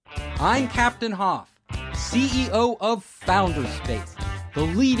I'm Captain Hoff, CEO of Founderspace, the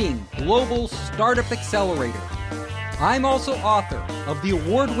leading global startup accelerator. I'm also author of the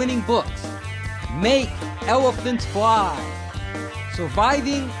award-winning books, Make Elephants Fly,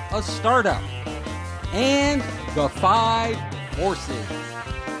 Surviving a Startup, and The 5 Forces.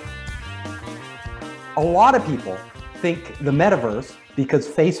 A lot of people think the metaverse, because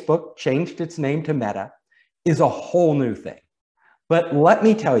Facebook changed its name to Meta, is a whole new thing. But let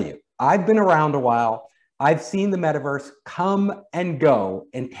me tell you, I've been around a while. I've seen the metaverse come and go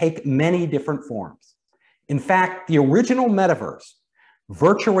and take many different forms. In fact, the original metaverse,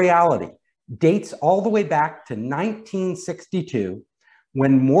 virtual reality, dates all the way back to 1962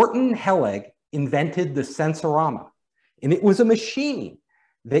 when Morton Hellig invented the Sensorama. And it was a machine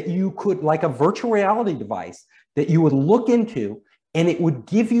that you could, like a virtual reality device, that you would look into and it would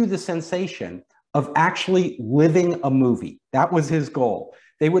give you the sensation of actually living a movie. That was his goal.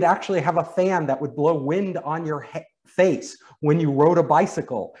 They would actually have a fan that would blow wind on your face when you rode a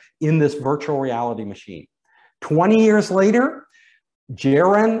bicycle in this virtual reality machine. 20 years later,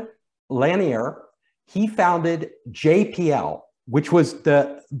 Jaron Lanier, he founded JPL, which was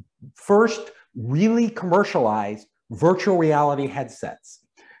the first really commercialized virtual reality headsets.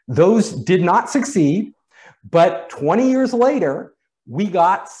 Those did not succeed, but 20 years later, we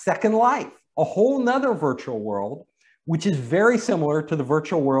got Second Life, a whole nother virtual world, which is very similar to the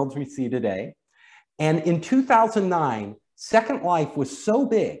virtual worlds we see today. And in 2009, Second Life was so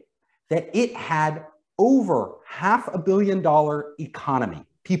big that it had over $500 million economy,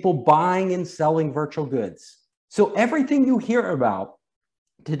 people buying and selling virtual goods. So everything you hear about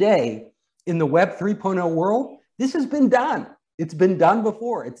today in the Web 3.0 world, this has been done. It's been done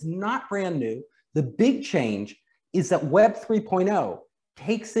before. It's not brand new. The big change is that Web 3.0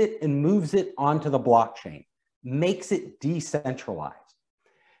 takes it and moves it onto the blockchain, makes it decentralized.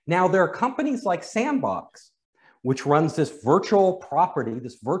 Now, there are companies like Sandbox, which runs this virtual property,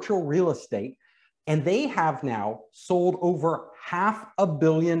 this virtual real estate, and they have now sold over $500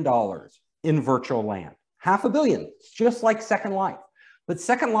 million in virtual land. $500 million, just like Second Life. But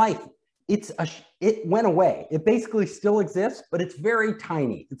Second Life, it went away. It basically still exists, but it's very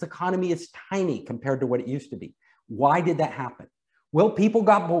tiny. Its economy is tiny compared to what it used to be. Why did that happen? Well, people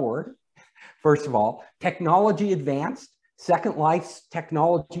got bored. First of all, technology advanced. Second Life's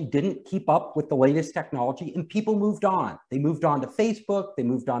technology didn't keep up with the latest technology, and people moved on. They moved on to Facebook. They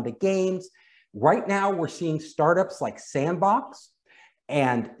moved on to games. Right now, we're seeing startups like Sandbox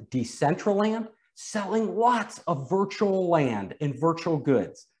and Decentraland selling lots of virtual land and virtual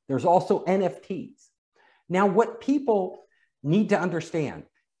goods. There's also NFTs. Now, what people need to understand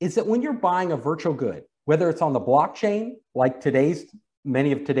is that when you're buying a virtual good, whether it's on the blockchain, like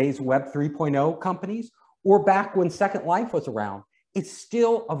many of today's Web 3.0 companies, or back when Second Life was around, it's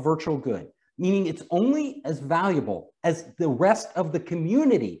still a virtual good, meaning it's only as valuable as the rest of the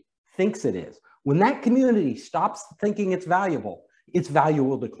community thinks it is. When that community stops thinking it's valuable, its value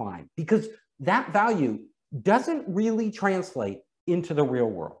will decline because that value doesn't really translate into the real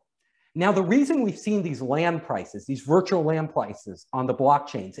world. Now, the reason we've seen these land prices, these virtual land prices on the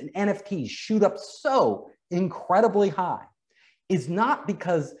blockchains and NFTs shoot up so incredibly high is not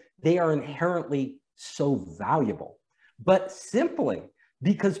because they are inherently so valuable, but simply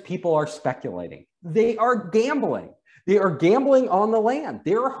because people are speculating. They are gambling. They are gambling on the land.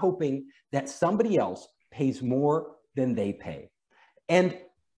 They're hoping that somebody else pays more than they pay. And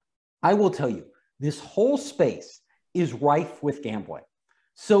I will tell you, this whole space is rife with gambling.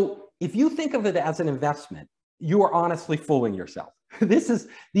 So if you think of it as an investment, you are honestly fooling yourself.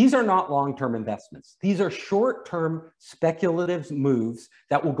 These are not long-term investments. These are short-term speculative moves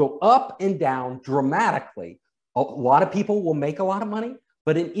that will go up and down dramatically. A lot of people will make a lot of money,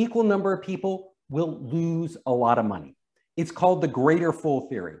 but an equal number of people will lose a lot of money. It's called the greater fool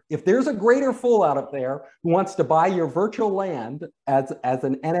theory. If there's a greater fool out there who wants to buy your virtual land as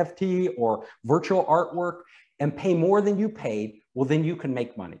an NFT or virtual artwork and pay more than you paid, well, then you can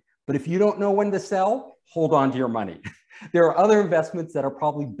make money. But if you don't know when to sell, hold on to your money. There are other investments that are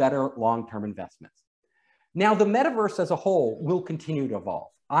probably better long-term investments. Now, the metaverse as a whole will continue to evolve.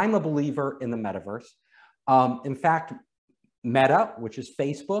 I'm a believer in the metaverse. In fact, Meta, which is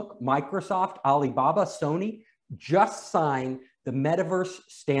Facebook, Microsoft, Alibaba, Sony, just signed the Metaverse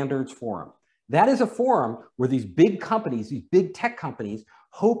Standards Forum. That is a forum where these big companies, these big tech companies,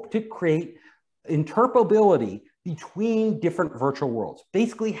 hope to create interoperability between different virtual worlds.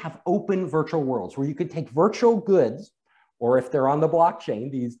 Basically have open virtual worlds where you could take virtual goods, or if they're on the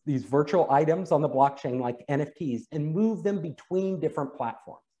blockchain, these virtual items on the blockchain like NFTs, and move them between different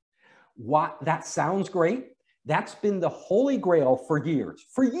platforms. That sounds great. That's been the holy grail for years.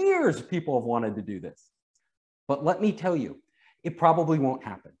 For years, people have wanted to do this. But let me tell you, it probably won't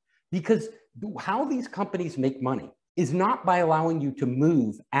happen, because how these companies make money is not by allowing you to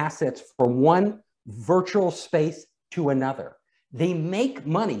move assets from one virtual space to another. They make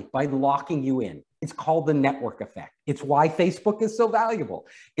money by locking you in. It's called the network effect. It's why Facebook is so valuable.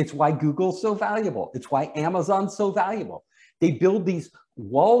 It's why Google's so valuable. It's why Amazon's so valuable. They build these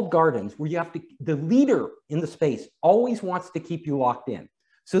walled gardens where you have to, the leader in the space always wants to keep you locked in.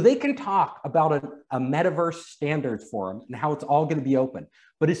 So they can talk about a metaverse standards forum and how it's all going to be open.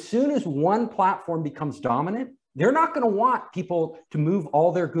 But as soon as one platform becomes dominant, they're not going to want people to move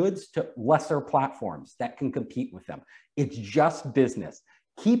all their goods to lesser platforms that can compete with them. It's just business.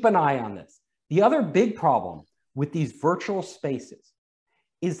 Keep an eye on this. The other big problem with these virtual spaces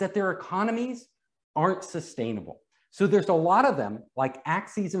is that their economies aren't sustainable. So there's a lot of them, like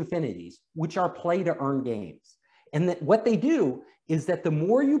Axie Infinities, which are play to earn games. And that what they do is that the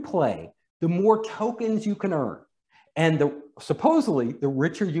more you play, the more tokens you can earn. And supposedly, the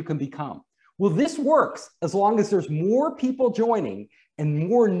richer you can become. Well, this works as long as there's more people joining and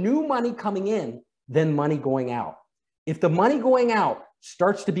more new money coming in than money going out. If the money going out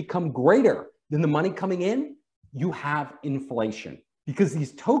starts to become greater than the money coming in, you have inflation, because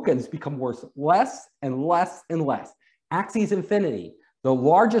these tokens become worth less and less and less. Axie Infinity, the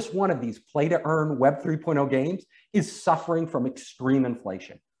largest one of these play-to-earn Web 3.0 games, is suffering from extreme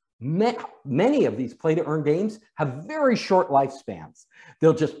inflation. Many of these play-to-earn games have very short lifespans.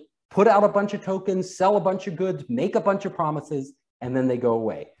 They'll just put out a bunch of tokens, sell a bunch of goods, make a bunch of promises, and then they go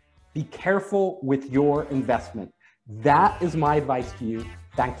away. Be careful with your investment. That is my advice to you.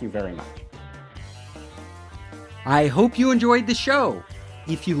 Thank you very much. I hope you enjoyed the show.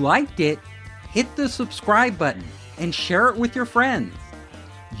 If you liked it, hit the subscribe button and share it with your friends.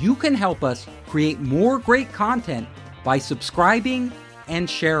 You can help us create more great content by subscribing and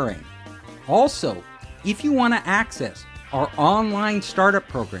sharing. Also, if you want to access our online startup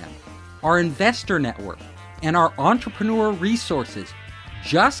program, our investor network, and our entrepreneur resources,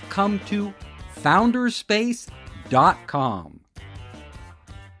 just come to founderspace.com.